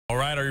All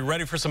right, are you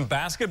ready for some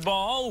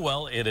basketball?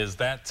 Well, it is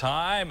that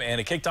time,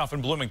 and it kicked off in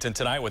Bloomington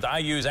tonight with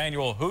IU's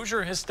annual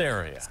Hoosier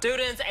Hysteria.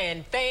 Students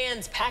and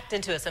fans packed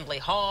into Assembly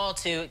Hall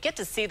to get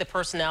to see the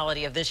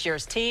personality of this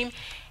year's team.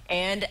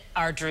 And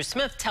our Drew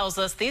Smith tells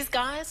us these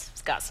guys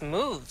got some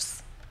moves.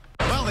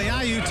 Well, the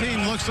IU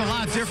team looks a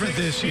lot different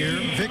this year.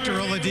 Victor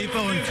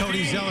Oladipo and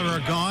Cody Zeller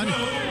are gone.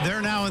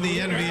 They're now in the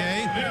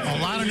NBA.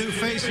 A lot of new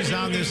faces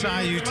on this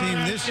IU team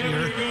this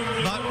year.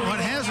 But what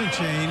hasn't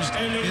changed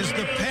is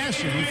the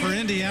passion for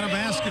Indiana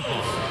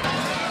basketball.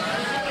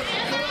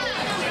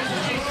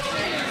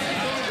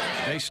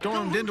 They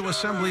stormed into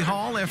Assembly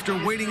Hall after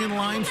waiting in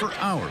line for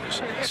hours,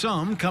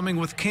 some coming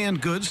with canned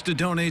goods to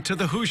donate to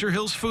the Hoosier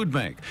Hills Food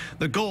Bank.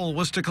 The goal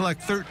was to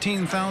collect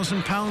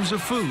 13,000 pounds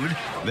of food.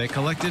 They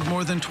collected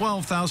more than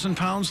 12,000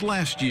 pounds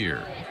last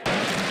year.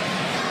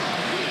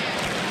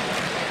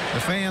 The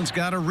fans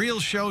got a real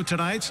show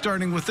tonight,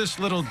 starting with this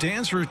little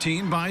dance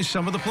routine by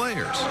some of the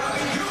players.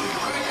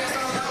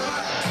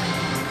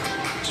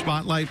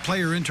 Spotlight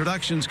player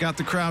introductions got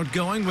the crowd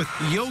going, with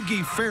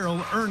Yogi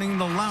Ferrell earning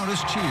the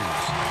loudest cheers.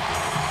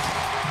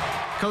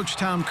 Coach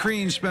Tom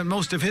Crean spent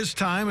most of his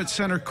time at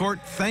center court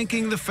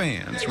thanking the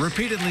fans,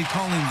 repeatedly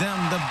calling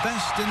them the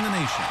best in the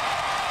nation.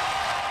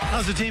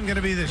 How's the team going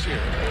to be this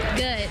year?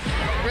 Good.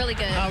 Really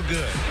good. How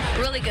good?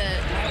 Really good.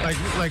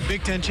 Like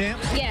Big Ten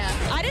champs? Yeah.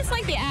 I just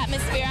like the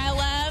atmosphere. I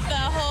love the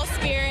whole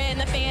spirit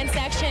and the fan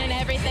section and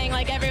everything.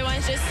 Like,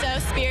 everyone's just so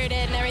spirited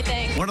and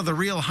everything. One of the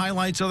real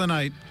highlights of the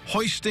night,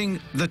 hoisting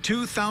the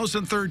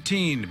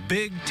 2013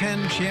 Big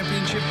Ten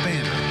Championship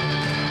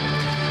banner.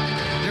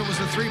 There was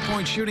a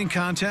three-point shooting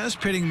contest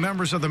pitting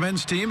members of the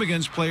men's team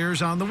against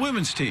players on the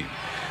women's team.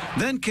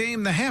 Then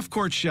came the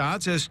half-court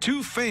shots as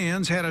two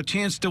fans had a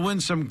chance to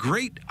win some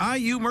great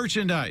IU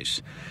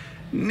merchandise.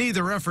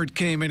 Neither effort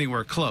came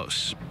anywhere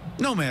close.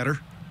 No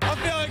matter. I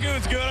feel like it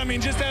was good. I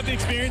mean, just to have the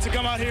experience to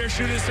come out here,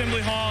 shoot at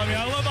Assembly Hall. I mean,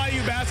 I love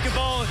IU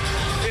basketball.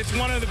 It's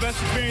one of the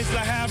best experiences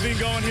I have been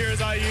going here as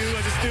IU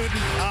as a student.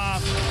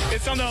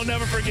 It's something I'll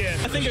never forget.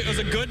 I think it was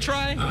a good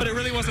try, but it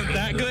really wasn't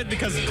that good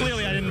because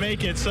clearly I didn't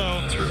make it. So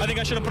I think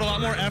I should have put a lot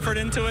more effort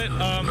into it,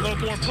 a little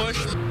more push.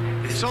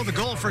 So the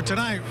goal for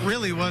tonight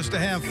really was to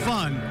have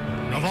fun.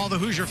 Of all the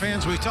Hoosier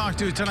fans we talked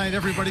to tonight,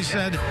 everybody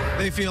said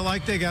they feel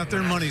like they got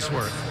their money's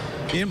worth.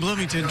 In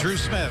Bloomington, Drew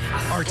Smith,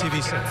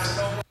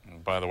 RTV6.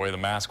 By the way, the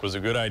mask was a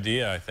good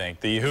idea, I think.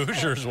 The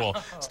Hoosiers will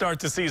start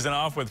the season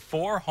off with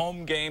 4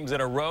 home games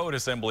in a row at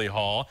Assembly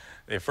Hall.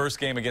 Their first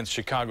game against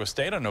Chicago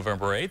State on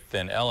November 8th,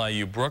 then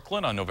LIU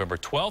Brooklyn on November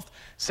 12th,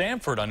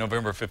 Samford on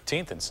November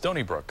 15th, and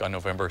Stony Brook on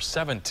November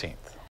 17th.